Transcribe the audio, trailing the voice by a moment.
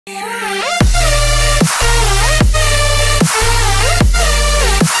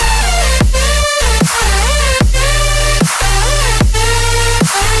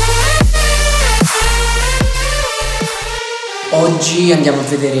Oggi andiamo a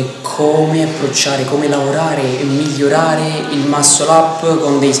vedere come approcciare, come lavorare e migliorare il muscle up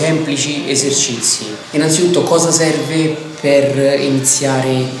con dei semplici esercizi. Innanzitutto, cosa serve per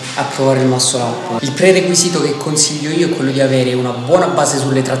iniziare a provare il muscle up? Il prerequisito che consiglio io è quello di avere una buona base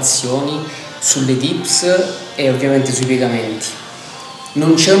sulle trazioni, sulle dips e ovviamente sui piegamenti.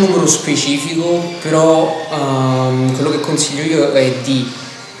 Non c'è un numero specifico, però quello che consiglio io è di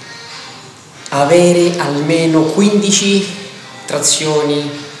avere almeno 15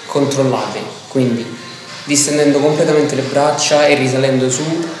 trazioni controllate, quindi distendendo completamente le braccia e risalendo su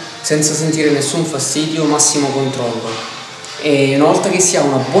senza sentire nessun fastidio, massimo controllo. E una volta che si ha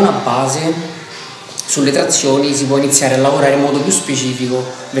una buona base sulle trazioni si può iniziare a lavorare in modo più specifico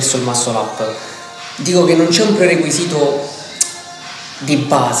verso il muscle up. Dico che non c'è un prerequisito di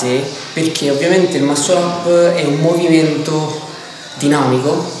base, perché ovviamente il muscle up è un movimento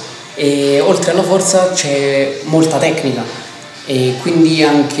dinamico e oltre alla forza c'è molta tecnica e quindi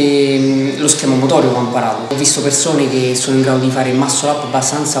anche lo schema motorio va imparato. Ho visto persone che sono in grado di fare il muscle up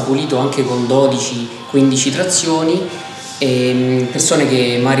abbastanza pulito anche con 12-15 trazioni e persone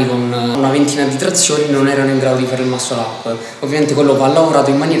che magari con una ventina di trazioni non erano in grado di fare il muscle up. Ovviamente quello va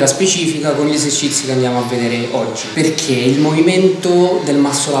lavorato in maniera specifica con gli esercizi che andiamo a vedere oggi, perché il movimento del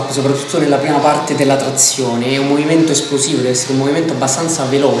muscle up, soprattutto nella prima parte della trazione, è un movimento esplosivo, deve essere un movimento abbastanza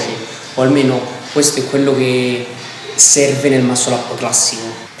veloce, o almeno questo è quello che serve nel muscle up classico.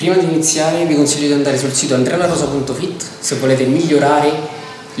 Prima di iniziare vi consiglio di andare sul sito andrealarosa.fit se volete migliorare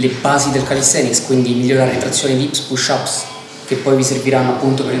le basi del calisthenics, quindi migliorare trazioni, dips, push-ups, che poi vi serviranno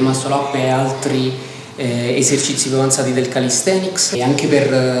appunto per il muscle up e altri esercizi più avanzati del calisthenics e anche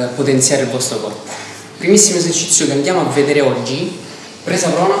per potenziare il vostro corpo. Primissimo esercizio che andiamo a vedere oggi: presa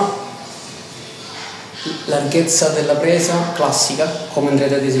prona, larghezza della presa classica come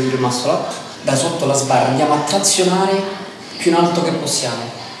andrete ad eseguire il muscle up. Da sotto la sbarra andiamo a trazionare più in alto che possiamo,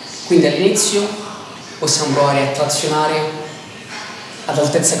 quindi all'inizio possiamo provare a trazionare ad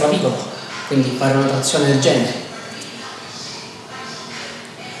altezza clavicola, quindi fare una trazione del genere.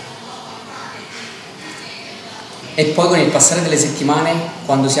 E poi con il passare delle settimane,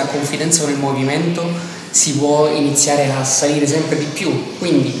 quando si ha confidenza con il movimento, si può iniziare a salire sempre di più,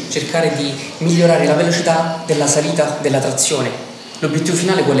 quindi cercare di migliorare la velocità della salita della trazione. L'obiettivo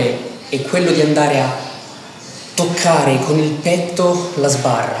finale qual è? È quello di andare a toccare con il petto la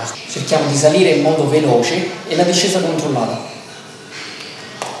sbarra. Cerchiamo di salire in modo veloce e la discesa controllata.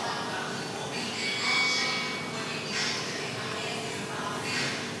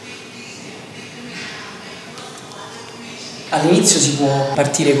 All'inizio si può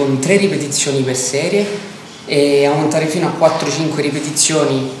partire con 3 ripetizioni per serie e aumentare fino a 4-5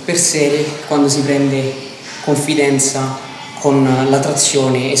 ripetizioni per serie quando si prende confidenza con la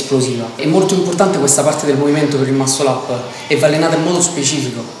trazione esplosiva. È molto importante questa parte del movimento per il muscle up e va allenata in modo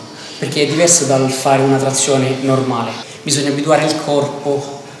specifico, perché è diverso dal fare una trazione normale. Bisogna abituare il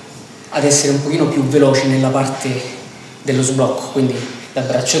corpo ad essere un pochino più veloci nella parte dello sblocco, quindi dal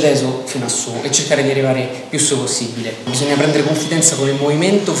braccio teso fino a su, e cercare di arrivare più su possibile. Bisogna prendere confidenza con il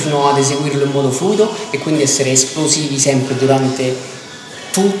movimento fino ad eseguirlo in modo fluido e quindi essere esplosivi sempre durante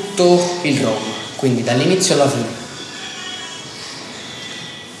tutto il round, quindi dall'inizio alla fine.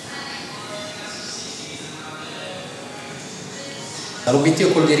 L'obiettivo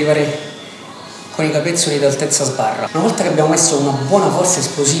è quello di arrivare con i capezzoli ad altezza sbarra. Una volta che abbiamo messo una buona forza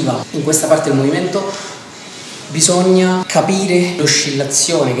esplosiva in questa parte del movimento, bisogna capire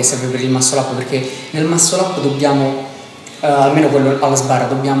l'oscillazione che serve per il muscle up, perché nel muscle up dobbiamo, almeno quello alla sbarra,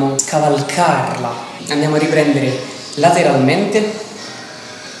 dobbiamo scavalcarla. Andiamo a riprendere lateralmente.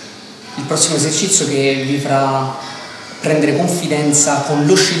 Il prossimo esercizio che vi farà prendere confidenza con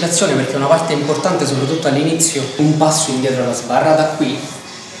l'oscillazione, perché è una parte importante soprattutto all'inizio, un passo indietro alla sbarra. Da qui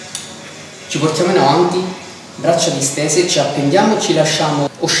ci portiamo in avanti, braccia distese, ci appendiamo e ci lasciamo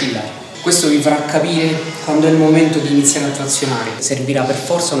oscillare. Questo vi farà capire quando è il momento di iniziare a trazionare. Servirà per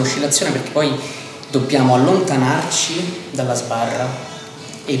forza un'oscillazione, perché poi dobbiamo allontanarci dalla sbarra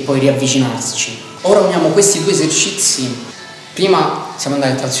e poi riavvicinarci. Ora uniamo questi 2 esercizi. Prima siamo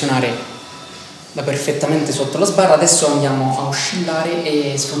andati a trazionare da perfettamente sotto la sbarra, adesso andiamo a oscillare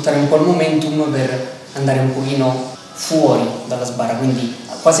e sfruttare un po' il momentum per andare un pochino fuori dalla sbarra, quindi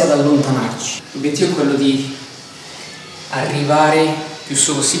quasi ad allontanarci. L'obiettivo è quello di arrivare più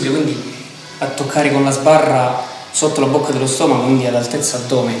su possibile, quindi a toccare con la sbarra sotto la bocca dello stomaco, quindi ad altezza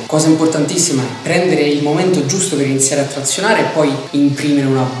addome. Cosa importantissima è prendere il momento giusto per iniziare a trazionare e poi imprimere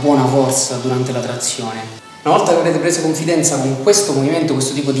una buona forza durante la trazione. Una volta che avrete preso confidenza con questo movimento,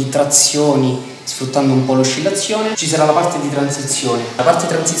 questo tipo di trazioni, sfruttando un po' l'oscillazione, ci sarà la parte di transizione. La parte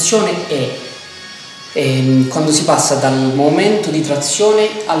di transizione è E quando si passa dal momento di trazione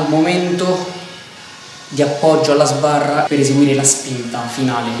al momento di appoggio alla sbarra per eseguire la spinta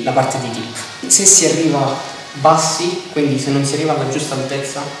finale, la parte di dip. Se si arriva bassi, quindi se non si arriva alla giusta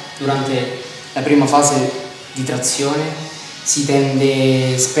altezza durante la prima fase di trazione, si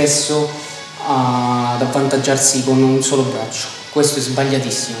tende spesso ad avvantaggiarsi con un solo braccio. Questo è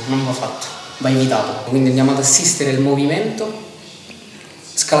sbagliatissimo, non va fatto, va evitato. Quindi andiamo ad assistere il movimento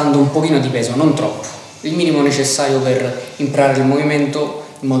scalando un pochino di peso, non troppo, il minimo necessario per imparare il movimento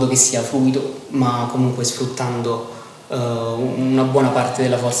in modo che sia fluido, ma comunque sfruttando una buona parte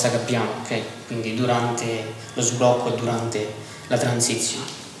della forza che abbiamo, ok? Quindi durante lo sblocco e durante la transizione.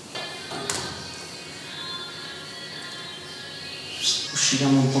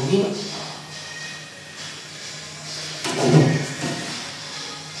 Usciriamo un pochino.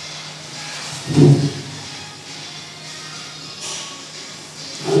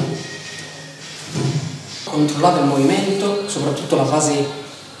 Controllate il movimento, soprattutto la fase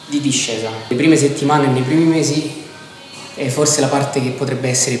di discesa. Le prime settimane, nei primi mesi, è forse la parte che potrebbe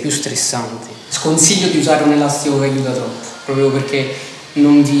essere più stressante. Sconsiglio di usare un elastico che aiuta troppo, proprio perché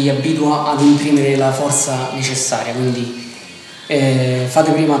non vi abitua ad imprimere la forza necessaria, quindi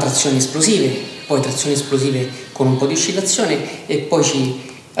fate prima trazioni esplosive, poi trazioni esplosive con un po' di oscillazione e poi ci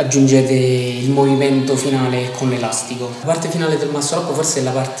aggiungete il movimento finale con l'elastico. La parte finale del muscle up forse è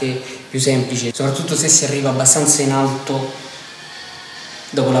la parte più semplice, soprattutto se si arriva abbastanza in alto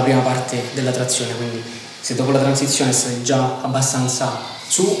dopo la prima parte della trazione, quindi se dopo la transizione state già abbastanza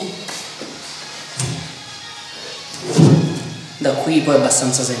su, da qui poi è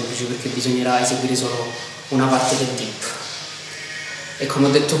abbastanza semplice perché bisognerà eseguire solo una parte del dip. E come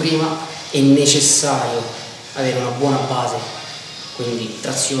ho detto prima è necessario avere una buona base, quindi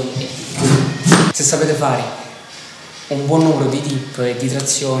trazioni e dip. Se sapete fare un buon numero di dip e di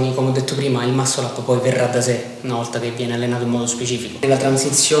trazioni, come ho detto prima, il muscle up poi verrà da sé una volta che viene allenato in modo specifico. Nella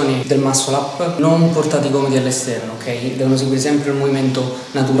transizione del muscle up non portate i gomiti all'esterno, ok? Devono seguire sempre il movimento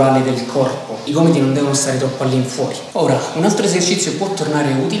naturale del corpo. I gomiti non devono stare troppo all'infuori. Ora, un altro esercizio che può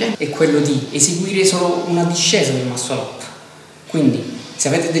tornare utile è quello di eseguire solo una discesa del muscle up. Quindi, se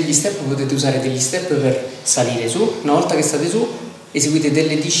avete degli step, potete usare degli step per salire su. Una volta che state su, eseguite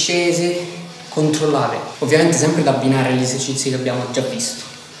delle discese controllate, ovviamente sempre da abbinare agli esercizi che abbiamo già visto.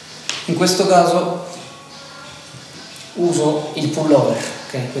 In questo caso uso il pullover,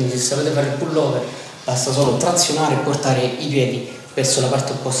 ok? Quindi se sapete fare il pullover basta solo trazionare e portare i piedi verso la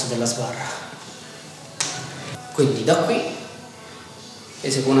parte opposta della sbarra. Quindi da qui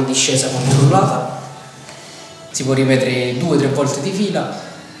eseguo una discesa controllata, si può ripetere 2-3 volte di fila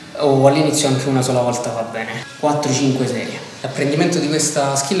o all'inizio anche una sola volta va bene. 4-5 serie. L'apprendimento di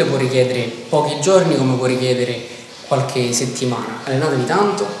questa skill può richiedere pochi giorni come può richiedere qualche settimana. Allenatevi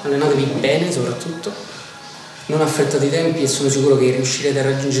tanto, allenatevi bene soprattutto, non affrettate i tempi e sono sicuro che riuscirete a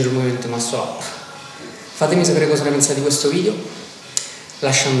raggiungere il movimento muscle up. Fatemi sapere cosa ne pensate di questo video,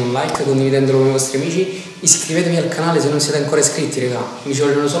 lasciando un like, condividendolo con i vostri amici, iscrivetevi al canale se non siete ancora iscritti, raga. Mi ci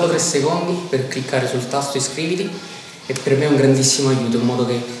vogliono solo 3 secondi per cliccare sul tasto iscriviti e per me è un grandissimo aiuto in modo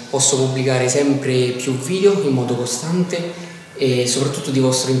che posso pubblicare sempre più video in modo costante e soprattutto di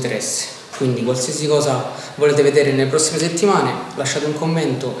vostro interesse. Quindi qualsiasi cosa volete vedere nelle prossime settimane lasciate un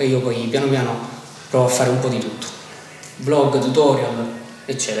commento e io poi piano piano provo a fare un po' di tutto, vlog, tutorial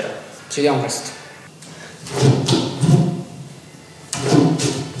eccetera. Ci vediamo presto.